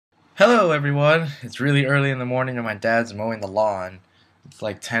Hello everyone! It's really early in the morning and my dad's mowing the lawn. It's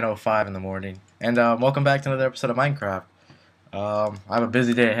like 10:05 in the morning. And welcome back to another episode of Minecraft. I have a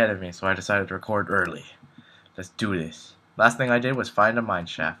busy day ahead of me, so I decided to record early. Let's do this. Last thing I did was find a mine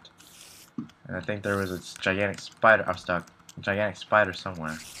shaft. And I think there was a gigantic spider. I'm stuck. A gigantic spider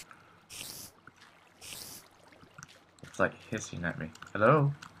somewhere. It's like hissing at me.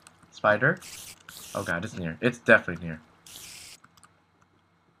 Hello? Spider? Oh god, it's near. It's definitely near.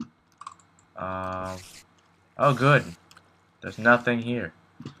 Oh good. There's nothing here.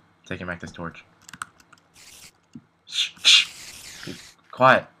 Taking back this torch. Shh, shh. Be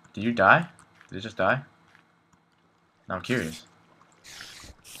quiet. Did you die? Did it just die? No, I'm curious.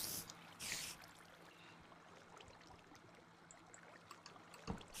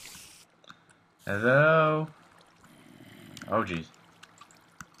 Hello? Oh jeez.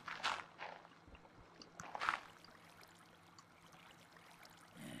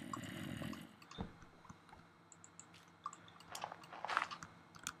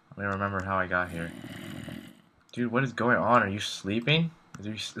 I don't remember how I got here. Dude, what is going on? Are you sleeping?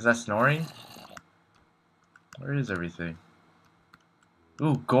 Is that snoring? Where is everything?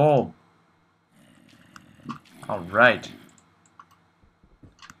 Ooh, gold! Alright.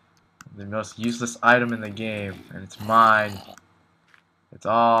 The most useless item in the game, and it's mine. It's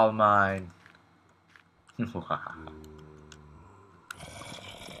all mine.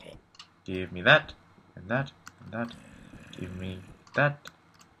 Give me that, and that, and that. Give me that.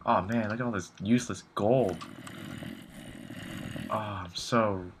 Oh man, look at all this useless gold. Oh, I'm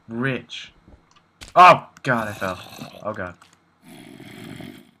so rich. Oh god, I fell. Oh god.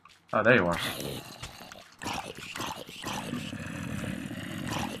 Oh, there you are.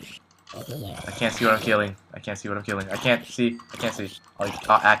 I can't see what I'm killing. I can't see what I'm killing. I can't see. I can't see.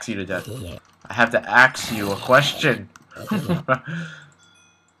 I'll axe you to death. I have to ask you a question.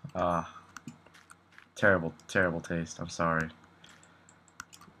 Terrible, terrible taste. I'm sorry.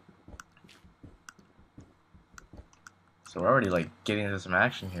 So we're already like getting into some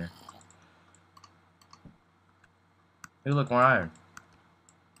action here. Hey, look, more iron.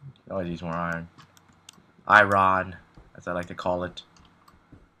 Always use more iron. Iron, as I like to call it.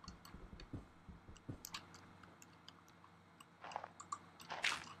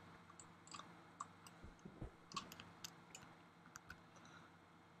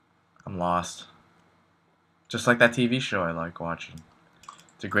 I'm lost. Just like that TV show I like watching.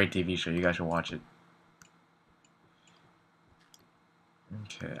 It's a great TV show. You guys should watch it.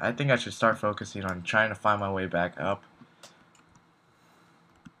 Okay, I think I should start focusing on trying to find my way back up.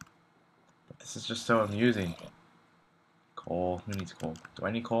 But this is just so amusing. Coal. Who needs coal? Do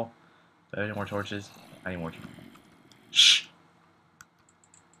I need coal? Do I need more torches? I need more. Shh!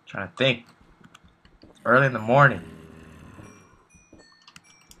 I'm trying to think. It's early in the morning.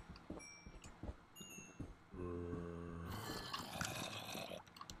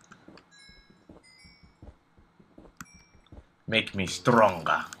 Make me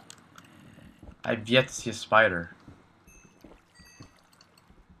stronger. I've yet to see a spider.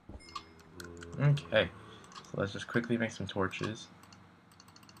 Okay, so let's just quickly make some torches.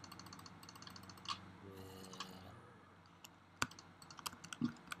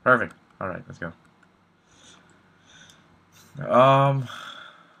 Perfect. Alright, let's go. I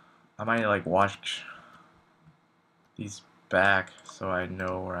might like watch these back so I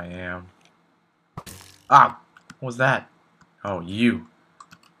know where I am. Ah! What was that? Oh, you.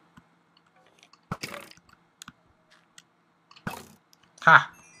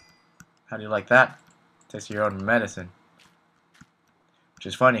 Ha! How do you like that? Taste your own medicine. Which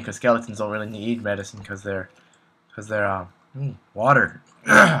is funny because skeletons don't really need medicine because they're water.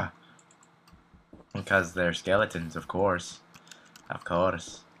 Because they're skeletons, of course. Of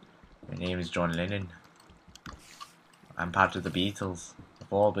course. My name is John Lennon. I'm part of the Beatles.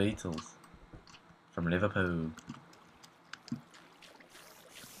 Of all Beatles. From Liverpool.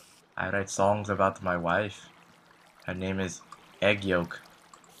 I write songs about my wife. Her name is Egg Yolk.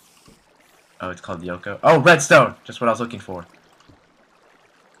 Oh, it's called Yoko. Oh, redstone! Just what I was looking for.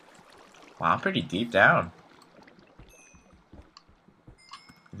 Wow, I'm pretty deep down.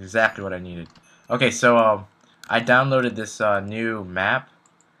 Exactly what I needed. Okay, so I downloaded this new map.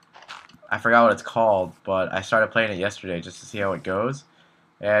 I forgot what it's called, but I started playing it yesterday just to see how it goes.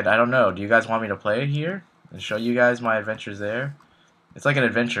 And I don't know, do you guys want me to play it here? And show you guys my adventures there? It's like an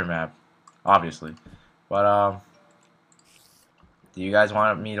adventure map, obviously. But, do you guys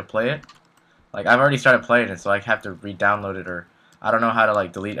want me to play it? Like, I've already started playing it, so I have to re-download it, or I don't know how to,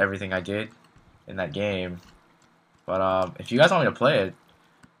 like, delete everything I did in that game. But, if you guys want me to play it,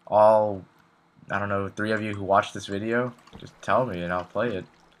 I don't know, 3 of you who watched this video, just tell me and I'll play it.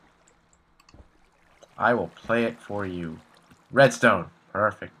 I will play it for you. Redstone.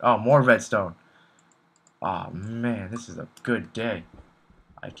 Perfect. Oh, more redstone. Oh, man, this is a good day.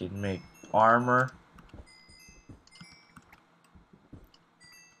 I can make armor.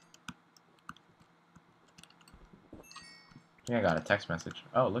 I think I got a text message.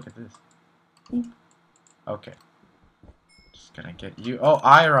 Oh, look at this. Okay. Just gonna get you. Oh,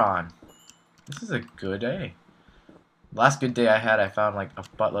 iron. This is a good day. Last good day I had, I found like a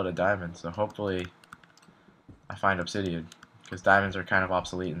buttload of diamonds. So hopefully I find obsidian. Because diamonds are kind of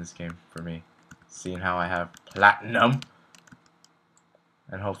obsolete in this game for me. Seeing how I have platinum.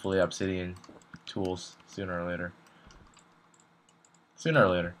 And hopefully obsidian tools sooner or later. Sooner or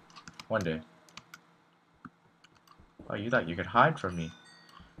later. One day. Oh, you thought you could hide from me.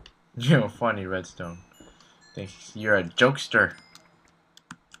 You're funny, Redstone. Thinks you're a jokester.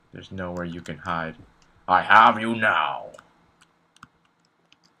 There's nowhere you can hide. I have you now.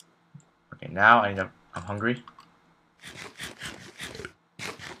 Okay, now I'm hungry.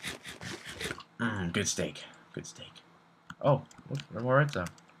 Good steak. Good steak. Oh, look, more redstone.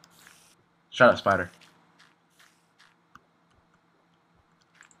 Shut up, spider.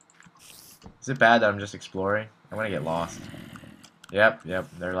 Is it bad that I'm just exploring? I'm gonna get lost. Yep.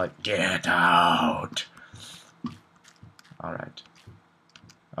 They're like, get out. Alright.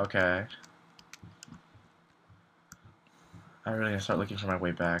 Okay. I'm really gonna start looking for my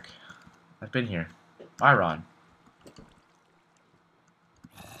way back. I've been here. Iron.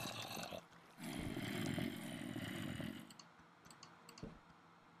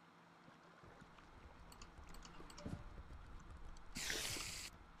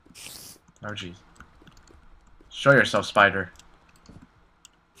 Oh, jeez. Show yourself, spider.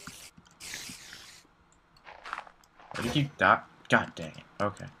 Why do you keep that? God dang it.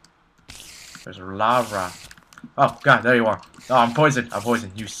 Okay. There's lava. Oh, God, there you are. Oh, I'm poisoned. I'm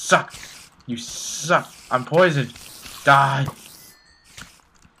poisoned. You suck. You suck. I'm poisoned. Die.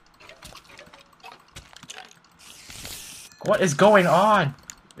 What is going on?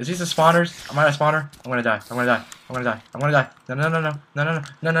 Is these the spawners? Am I a spawner? I'm gonna die. I'm gonna die. I'm gonna die. I'm gonna die. No, no, no, no, no, no, no,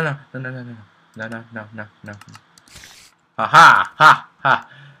 no, no, no, no, no, no, no, no, no, no, no. Ha ha ha ha.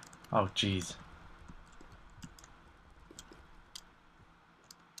 Oh, jeez.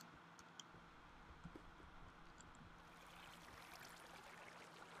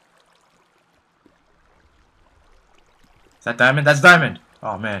 Is that diamond? That's diamond.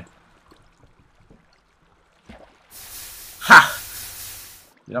 Oh man. Ha!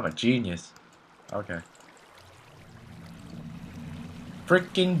 Dude, I'm a genius. Okay.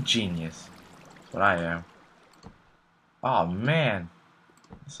 Freaking genius. That's what I am. Oh man.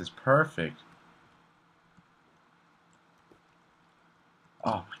 This is perfect.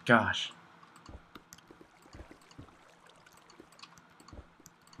 Oh my gosh.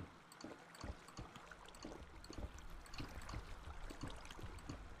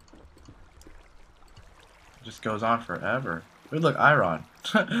 It just goes on forever. Ooh, look, iron.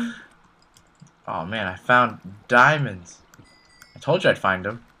 Oh man, I found diamonds. I told you I'd find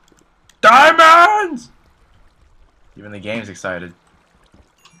them. Diamonds! Even the game's excited.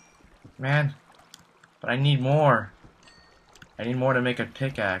 Man, but I need more. I need more to make a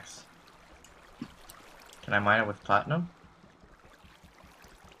pickaxe. Can I mine it with platinum?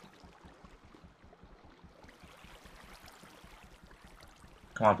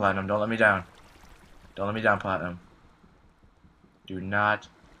 Come on, platinum, don't let me down. Don't let me down, platinum. Do not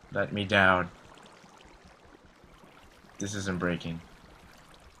let me down. This isn't breaking.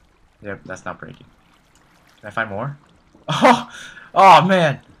 Yep, that's not breaking. Can I find more? Oh! Oh,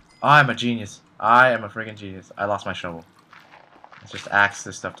 man! I'm a genius. I am a freaking genius. I lost my shovel. Let's just axe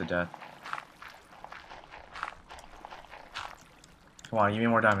this stuff to death. Come on, give me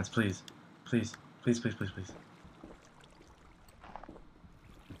more diamonds, please. Please. Please, please, please, please.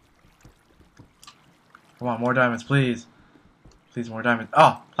 Come on, more diamonds, please. Please, more diamonds.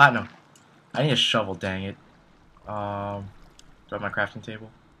 Oh, platinum. I need a shovel, dang it. Do I have my crafting table?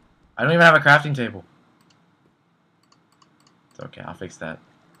 I don't even have a crafting table. It's okay, I'll fix that.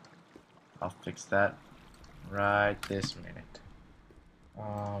 I'll fix that right this minute.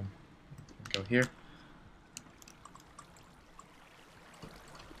 Go here.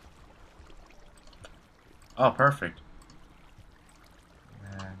 Oh, perfect.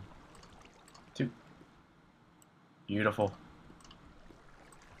 And 2. Beautiful.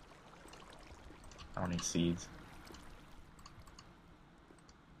 I don't need seeds.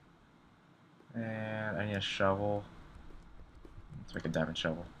 And I need a shovel. Let's make a diamond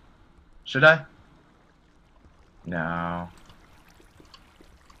shovel. Should I? No.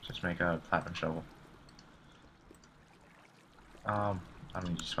 Just make a platinum shovel. I don't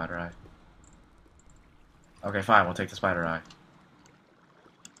need to use spider eye. Okay, fine. We'll take the spider eye.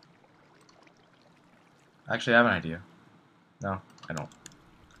 Actually, I have an idea. No, I don't.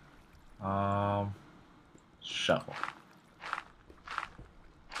 Shuffle.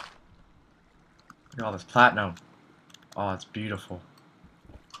 Look at all this platinum. Oh, it's beautiful.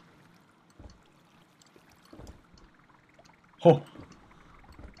 Oh!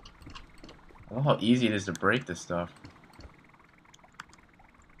 I love how easy it is to break this stuff.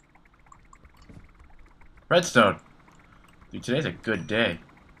 Redstone! Dude, today's a good day.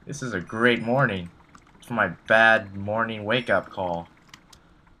 This is a great morning. It's for my bad morning wake-up call.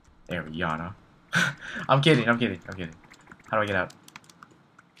 There, Yana. I'm kidding. How do I get out?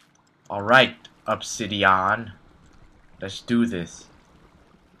 Alright, Obsidian. Let's do this.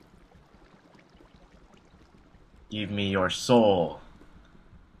 Give me your soul.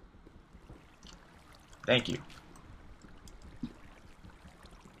 Thank you.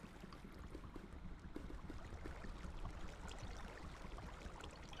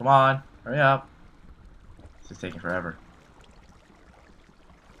 Come on, hurry up. This is taking forever.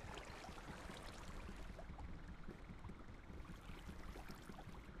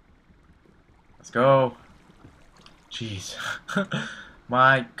 Let's go. Jeez.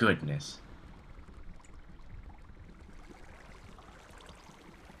 My goodness.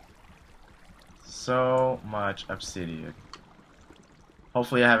 So much obsidian.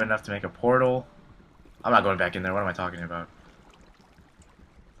 Hopefully I have enough to make a portal. I'm not going back in there. What am I talking about?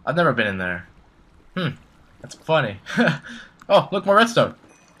 I've never been in there. That's funny. Oh, look, more redstone.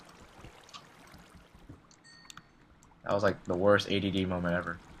 That was like the worst ADD moment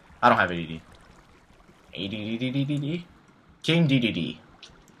ever. I don't have ADD. ADD. King DDD.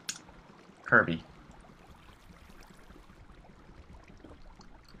 Kirby.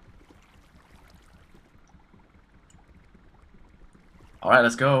 Alright,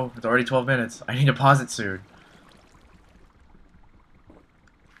 let's go. It's already 12 minutes. I need to pause it soon.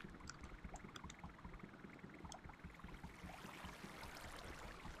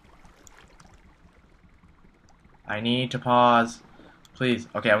 I need to pause. Please.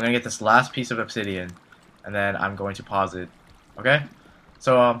 Okay, I'm gonna get this last piece of obsidian. And then I'm going to pause it. Okay?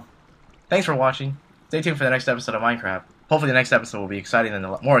 So, thanks for watching. Stay tuned for the next episode of Minecraft. Hopefully the next episode will be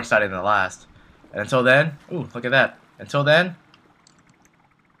more exciting than the last. And until then, ooh, look at that. Until then,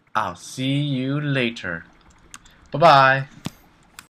 I'll see you later. Bye-bye.